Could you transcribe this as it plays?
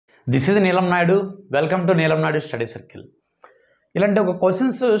This is Neelamnaidu. Welcome to Neelamnaidu Study Circle. ఇలాంటి ఒక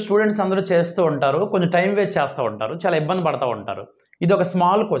questions students అందరూ చేస్తూ ఉంటారు, కొంచెం టైం వేస్ట్ చేస్తూ ఉంటారు, చాలా ఇబ్బంది పడుతూ ఉంటారు. ఇది ఒక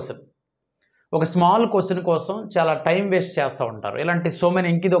స్మాల్ క్వశ్చన్ కోసం చాలా టైం వేస్ట్ చేస్తూ ఉంటారు. ఇలాంటి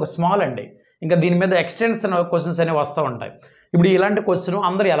ఇంక ఇది ఒక స్మాల్ అండి, ఇంకా దీని మీద ఎక్స్టెన్షన్ క్వశ్చన్స్ అనేవి వస్తూ ఉంటాయి. ఇప్పుడు ఇలాంటి క్వశ్చన్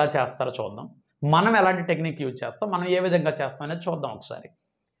అందరూ ఎలా చేస్తారో చూద్దాం. మనం ఎలాంటి టెక్నిక్ యూజ్ చేస్తాం, మనం ఏ విధంగా చేస్తాం అనేది చూద్దాం ఒకసారి.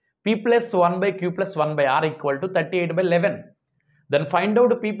 p+1/q+1/r = 38/11. Then find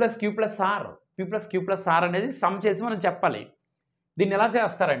out p+q+r. p+q+r అనేది సమ్ చేసి మనం చెప్పాలి. దీన్ని ఎలా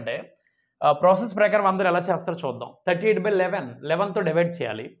చేస్తారంటే ప్రాసెస్ ప్రకారం అందరూ ఎలా చేస్తారో చూద్దాం. 38/11 11తో డివైడ్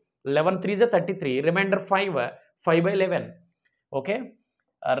చేయాలి. 11 3 33, రిమైండర్ 5/11. ఓకే,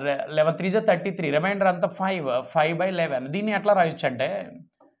 11 3 33, రిమైండర్ అంతా 5/11. దీన్ని ఎట్లా రాయొచ్చు అంటే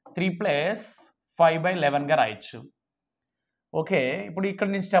 3 + 5/11గా రాయొచ్చు. ఓకే, ఇప్పుడు ఇక్కడ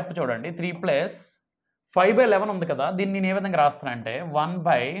నుంచి స్టెప్ చూడండి. 3 + 5/11 ఉంది కదా, దీన్ని నేను ఏ విధంగా రాస్తాను అంటే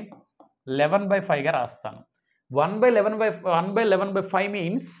 1/11/5గా రాస్తాను. 1/11/5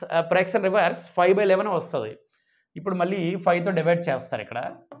 మీన్స్ ఫ్రాక్షన్ రివర్స్ 5/11 వస్తుంది. ఇప్పుడు మళ్ళీ 5తో డివైడ్ చేస్తారు. ఇక్కడ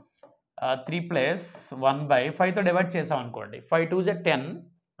 3 + 1/5తో డివైడ్ చేసాం అనుకోండి. 5 2 10,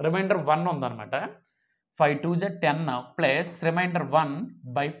 రిమైండర్ 1 ఉందన్నమాట. 5 2 10 ప్లస్ రిమైండర్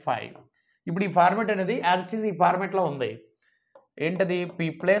 1/5. ఇప్పుడు ఈ ఫార్మేట్ అనేది యాజ్ ఇట్ ఈజ్ ఈ ఫార్మేట్లో ఉంది. ఏంటది?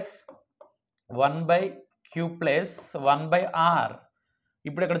 p+1/q+1/r.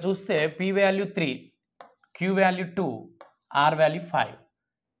 ఇప్పుడు ఇక్కడ చూస్తే p value 3, q value 2, r value 5.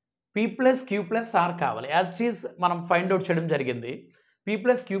 p+q+r కావాలి. యాజ్ ఇట్ ఈజ్ మనం ఫైండ్ అవుట్ చేయడం జరిగింది.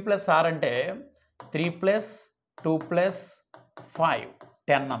 p+q+r అంటే 3 + 2 + 5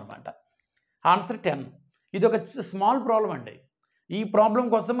 10 అనమాట. ఆన్సర్ 10. ఇది ఒక స్మాల్ ప్రాబ్లం అండి. ఈ ప్రాబ్లం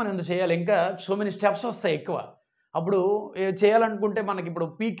కోసం మనం ఎందుకు చేయాలి? ఇంకా సో మెనీ స్టెప్స్ వస్తాయి ఎక్కువ. అప్పుడు చేయాలనుకుంటే మనకి ఇప్పుడు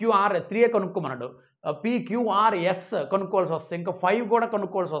PQR 3 కనుక్కోమన్నాడు, PQRS కనుక్కోవాల్సి వస్తుంది, ఇంకా 5 కూడా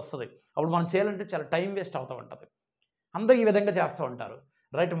కనుక్కోవాల్సి వస్తుంది. అప్పుడు మనం చేయాలంటే చాలా టైం వేస్ట్ అవుతూ ఉంటుంది. అందరూ ఈ విధంగా చేస్తూ ఉంటారు.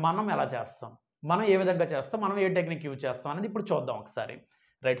 రైట్, మనం ఎలా చేస్తాం, మనం ఏ విధంగా చేస్తాం, మనం ఏ టెక్నిక్ యూజ్ చేస్తాం అనేది ఇప్పుడు చూద్దాం ఒకసారి.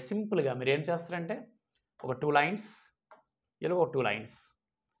 రైట్, సింపుల్గా మీరు ఏం చేస్తారంటే ఒక 2 లైన్స్, ఇలా ఒక 2 లైన్స్.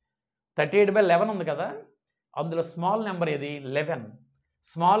 38/11 ఉంది కదా, అందులో స్మాల్ నెంబర్ ఏది? 11.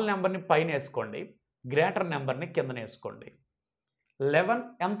 స్మాల్ నెంబర్ని పైన వేసుకోండి, గ్రేటర్ నెంబర్ని కిందన వేసుకోండి. 11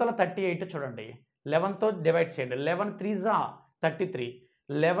 ఎంతలో 38 చూడండి. 11తో డివైడ్ చేయండి. 11 3 33,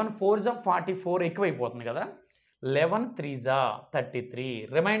 11 4 44, ఎక్కువైపోతుంది కదా. 11 3 33,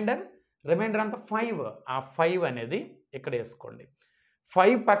 రిమైండర్ అంతా 5. ఆ 5 అనేది ఇక్కడ వేసుకోండి.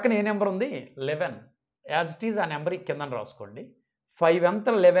 5 పక్కన ఏ నెంబర్ ఉంది? 11. యాజ్ ఇట్ ఈజ్ ఆ నెంబర్ కింద రాసుకోండి. 5 ఎంత?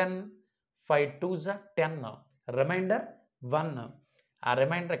 11. 5 2 10, రిమైండర్ 1. ఆ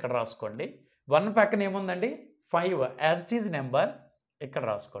రిమైండర్ ఇక్కడ రాసుకోండి. 1 పక్కన ఏముందండి? 5. యాజ్ ఇట్ ఈజ్ నెంబర్ ఇక్కడ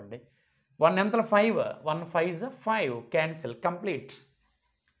రాసుకోండి. 1 ఎంతలో? 5. 1 5 5, cancel, complete.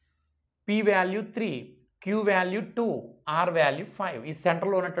 p value 3, q value 2, r value 5. ఈ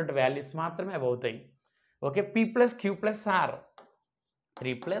సెంటర్లో ఉన్నటువంటి వాల్యూస్ మాత్రమే అవి అవుతాయి. Okay, p+q+r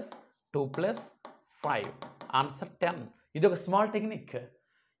 3 + 2 + 5, answer 10. ఇది ఒక స్మాల్ టెక్నిక్.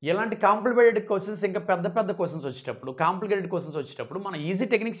 ఇలాంటి కాంప్లికేటెడ్ క్వశ్చన్స్, ఇంకా పెద్ద క్వశ్చన్స్ వచ్చేటప్పుడు మనం ఈజీ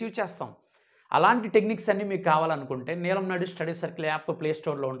టెక్నిక్స్ యూజ్ చేస్తాం. అలాంటి టెక్నిక్స్ అన్నీ మీకు కావాలనుకుంటే నీలంనాయుడు స్టడీ సర్కిల్ యాప్ ప్లే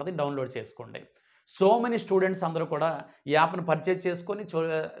స్టోర్లో ఉంటుంది, డౌన్లోడ్ చేసుకోండి. సో మెనీ స్టూడెంట్స్ అందరూ కూడా ఈ యాప్ను పర్చేజ్ చేసుకొని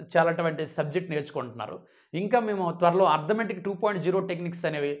చాలాటువంటి సబ్జెక్ట్ నేర్చుకుంటున్నారు. ఇంకా మేము త్వరలో అర్థమెటిక్ 2.0 టెక్నిక్స్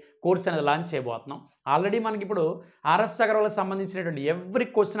అనేవి కోర్స్ అనేది లాంచ్ చేయబోతున్నాం. ఆల్రెడీ మనకి ఇప్పుడు ఆర్ఎస్ అగర్వాల్కి సంబంధించినటువంటి ఎవ్రీ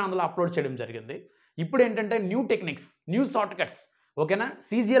క్వశ్చన్ అందులో అప్లోడ్ చేయడం జరిగింది. ఇప్పుడు ఏంటంటే new techniques, new short cuts, ఓకేనా,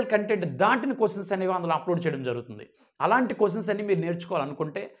 CGL కంటెంట్ దాటిన క్వశ్చన్స్ అనేవి అందులో అప్లోడ్ చేయడం జరుగుతుంది. అలాంటి క్వశ్చన్స్ అన్ని మీరు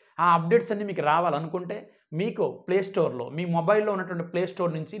నేర్చుకోవాలనుకుంటే, ఆ అప్డేట్స్ అన్ని మీకు రావాలనుకుంటే, మీకు ప్లే స్టోర్లో, మీ మొబైల్లో ఉన్నటువంటి ప్లే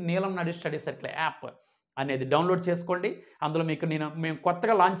స్టోర్ నుంచి నీలంనాయుడు స్టడీ సర్కిల్ యాప్ అనేది డౌన్లోడ్ చేసుకోండి. అందులో మీకు మేము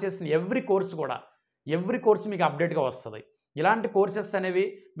కొత్తగా లాంచ్ చేసిన ఎవ్రీ కోర్సు మీకు అప్డేట్గా వస్తుంది. ఇలాంటి కోర్సెస్ అనేవి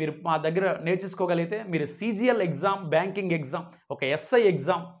మీరు మా దగ్గర నేర్చుకోగలిగితే మీరు CGL ఎగ్జామ్, బ్యాంకింగ్ ఎగ్జామ్, ఒక SI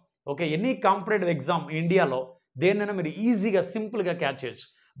exam, okay, any competitive exam ఇండియాలో దేన్నైనా మీరు ఈజీగా సింపుల్గా క్యాచ్ చేయొచ్చు.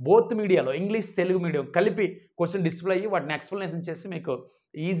 బోత్ మీడియాలో ఇంగ్లీష్, తెలుగు మీడియం కలిపి క్వశ్చన్ డిస్ప్లే అయ్యి వాటిని ఎక్స్ప్లెనేషన్ చేసి మీకు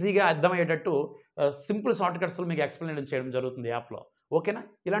ఈజీగా అర్థమయ్యేటట్టు సింపుల్ షార్ట్ కట్స్లో మీకు ఎక్స్ప్లెనేషన్ చేయడం జరుగుతుంది యాప్లో. ఓకేనా,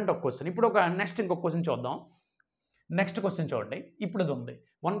 ఇలాంటి ఒక క్వశ్చన్. ఇప్పుడు ఇంకొక క్వశ్చన్ చూద్దాం. నెక్స్ట్ క్వశ్చన్ చూడండి. ఇప్పుడు ఇది ఉంది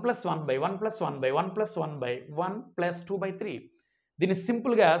 1 + 1/1 + 1/1 + 1/1 + 2/3. దీన్ని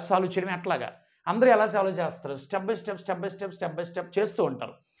సింపుల్గా సాల్వ్ చేయడం ఎట్లాగా? అందరూ ఎలా సాల్వ్ చేస్తారు? స్టెప్ బై స్టెప్ చేస్తూ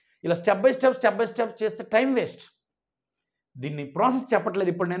ఉంటారు. ఇలా స్టెప్ బై స్టెప్ చేస్తే టైం వేస్ట్. దీన్ని ప్రాసెస్ చెప్పట్లేదు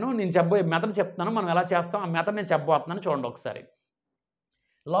ఇప్పుడు, నేను చెప్పబోయే మెథడ్ చెప్తున్నాను. మనం ఎలా చేస్తాం ఆ మెథడ్ నేను చెప్పబోతున్నాను. చూడండి ఒకసారి.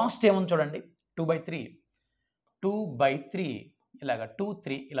 లాస్ట్ ఏముంది చూడండి, 2/3 ఇలాగా 2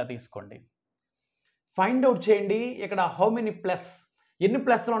 3 ఇలా తీసుకోండి. ఫైండ్ అవుట్ చేయండి ఇక్కడ హౌ మెనీ ప్లస్ ఎన్ని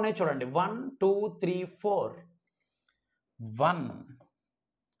ప్లస్లు ఉన్నాయి చూడండి, 1 2 3 4, 1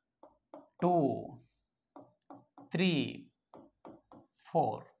 2 3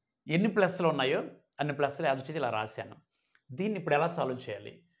 4, ఎన్ని ప్లస్లు ఉన్నాయో అన్ని ప్లస్లు యాడ్ చేసి ఇలా రాశాను. దీన్ని ఇప్పుడు ఎలా సాల్వ్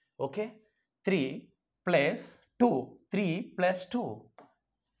చేయాలి? Okay, 3 plus 2, 3 plus 2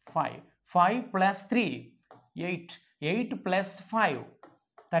 5, 5 plus 3 8, 8 plus 5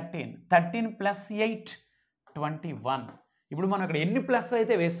 13, 13 plus 8 21. ఇప్పుడు మనం ఇక్కడ ఎన్ని ప్లస్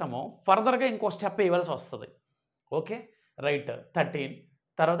అయితే వేసామో ఫర్దర్గా ఇంకో స్టెప్ ఇవ్వాల్సి వస్తుంది. ఓకే రైట్, 13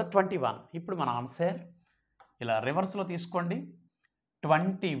 తర్వాత 21. ఇప్పుడు మన ఆన్సర్ ఇలా రివర్స్లో తీసుకోండి,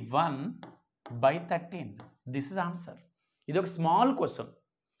 21/13. This is answer. ఇది ఒక స్మాల్ క్వశ్చన్,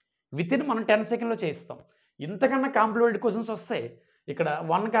 వితిన్ మనం 10 సెకండ్లో చేయిస్తాం. ఇంతకన్నా కాంప్లికేటెడ్ క్వశ్చన్స్ వస్తాయి. ఇక్కడ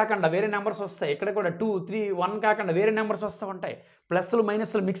 1 కాకుండా వేరే నెంబర్స్ వస్తాయి, ఇక్కడ కూడా 2 3 1 కాకుండా వేరే నెంబర్స్ వస్తూ ఉంటాయి, ప్లస్లు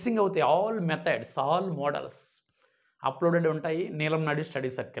మైనస్లు మిక్సింగ్ అవుతాయి. All methods, all models uploaded ఉంటాయి నీలంనాయుడు స్టడీ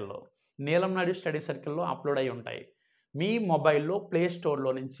సర్కిల్లో. నీలంనాయుడు స్టడీ సర్కిల్లో అప్లోడ్ అయి ఉంటాయి. మీ మొబైల్లో ప్లే స్టోర్లో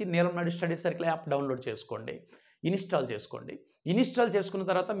నుంచి నీలంనాయుడు స్టడీ సర్కిల్ యాప్ డౌన్లోడ్ చేసుకోండి, ఇన్స్టాల్ చేసుకోండి. ఇన్స్టాల్ చేసుకున్న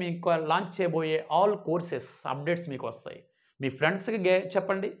తర్వాత మీకు లాంచ్ చేయబోయే ఆల్ కోర్సెస్ అప్డేట్స్ మీకు వస్తాయి. మీ ఫ్రెండ్స్కి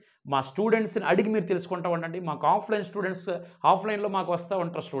చెప్పండి, మా స్టూడెంట్స్ని అడిగి మీరు తెలుసుకుంటూ ఉండండి. మాకు ఆఫ్లైన్ స్టూడెంట్స్, ఆఫ్లైన్లో మాకు వస్తూ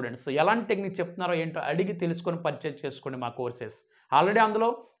ఉంటారు స్టూడెంట్స్, ఎలాంటి టెక్నిక్ చెప్తున్నారో ఏంటో అడిగి తెలుసుకొని పర్చేజ్ చేసుకోండి మా కోర్సెస్. ఆల్రెడీ అందులో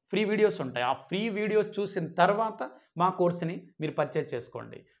ఫ్రీ వీడియోస్ ఉంటాయి. ఆ ఫ్రీ వీడియోస్ చూసిన తర్వాత మా కోర్సుని మీరు పర్చేజ్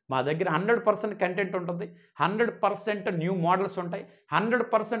చేసుకోండి. మా దగ్గర 100% కంటెంట్ ఉంటుంది, 100% న్యూ మోడల్స్ ఉంటాయి,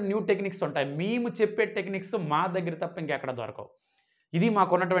 100% న్యూ టెక్నిక్స్ ఉంటాయి. మేము చెప్పే టెక్నిక్స్ మా దగ్గర తప్ప ఇంకెక్కడ దొరకవు. ఇది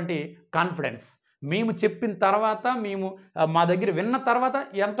మాకు ఉన్నటువంటి కాన్ఫిడెన్స్. మేము చెప్పిన తర్వాత, మా దగ్గర విన్న తర్వాత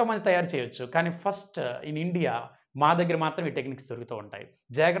ఎంతోమంది తయారు చేయొచ్చు, కానీ ఫస్ట్ ఇన్ ఇండియా మా దగ్గర మాత్రం ఈ టెక్నిక్స్ దొరుకుతూ ఉంటాయి.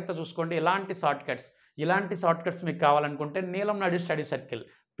 జాగ్రత్త చూసుకోండి. ఇలాంటి షార్ట్కట్స్ మీకు కావాలనుకుంటే నీలంనాయుడు స్టడీ సర్కిల్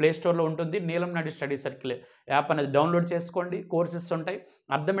ప్లే స్టోర్లో ఉంటుంది. నీలంనాయుడు స్టడీ సర్కిల్ యాప్ అనేది డౌన్లోడ్ చేసుకోండి. కోర్సెస్ ఉంటాయి.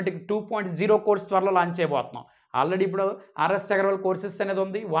 అర్థమెటిక్ 2.0 కోర్స్ త్వరలో లాంచ్ చేయబోతున్నాం. ఆల్రెడీ ఇప్పుడు ఆర్ఎస్ అగర్వాల్ కోర్సెస్ అనేది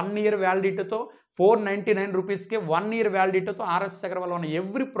ఉంది. 1 ఇయర్ వ్యాలిడిటీతో 499 రూపీస్కి 1 ఇయర్ వ్యాలిడిటీతో ఆర్ఎస్ అగర్వాల్ ఉన్న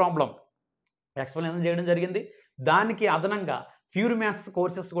ఎవ్రీ ప్రాబ్లం ఎక్స్ప్లెనేషన్ చేయడం జరిగింది. దానికి అదనంగా ప్యూర్ మ్యాథ్స్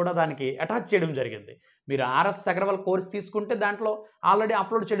కోర్సెస్ కూడా దానికి అటాచ్ చేయడం జరిగింది. మీరు ఆర్ఎస్ అగర్వాల్ కోర్స్ తీసుకుంటే దాంట్లో ఆల్రెడీ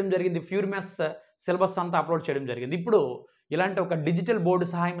అప్లోడ్ చేయడం జరిగింది. ప్యూర్ మ్యాథ్స్ సిలబస్ అంతా అప్లోడ్ చేయడం జరిగింది. ఇప్పుడు ఇలాంటి ఒక డిజిటల్ బోర్డు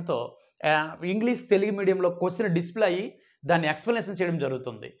సహాయంతో ఇంగ్లీష్ తెలుగు మీడియంలో క్వశ్చన్ డిస్ప్లే అయ్యి దాన్ని ఎక్స్ప్లెనేషన్ చేయడం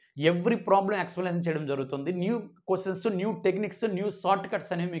జరుగుతుంది. ఎవ్రీ ప్రాబ్లం ఎక్స్ప్లెనేషన్ చేయడం జరుగుతుంది. New questions, new techniques, new short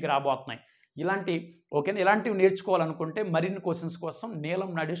cuts అనేవి మీకు రాబోతున్నాయి. ఇలాంటివి నేర్చుకోవాలనుకుంటే మరిన్ని క్వశ్చన్స్ కోసం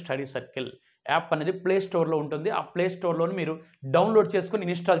నీలంనాయుడు స్టడీ సర్కిల్ యాప్ అనేది ప్లే స్టోర్లో ఉంటుంది. ఆ ప్లే స్టోర్లోని మీరు డౌన్లోడ్ చేసుకొని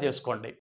ఇన్స్టాల్ చేసుకోండి.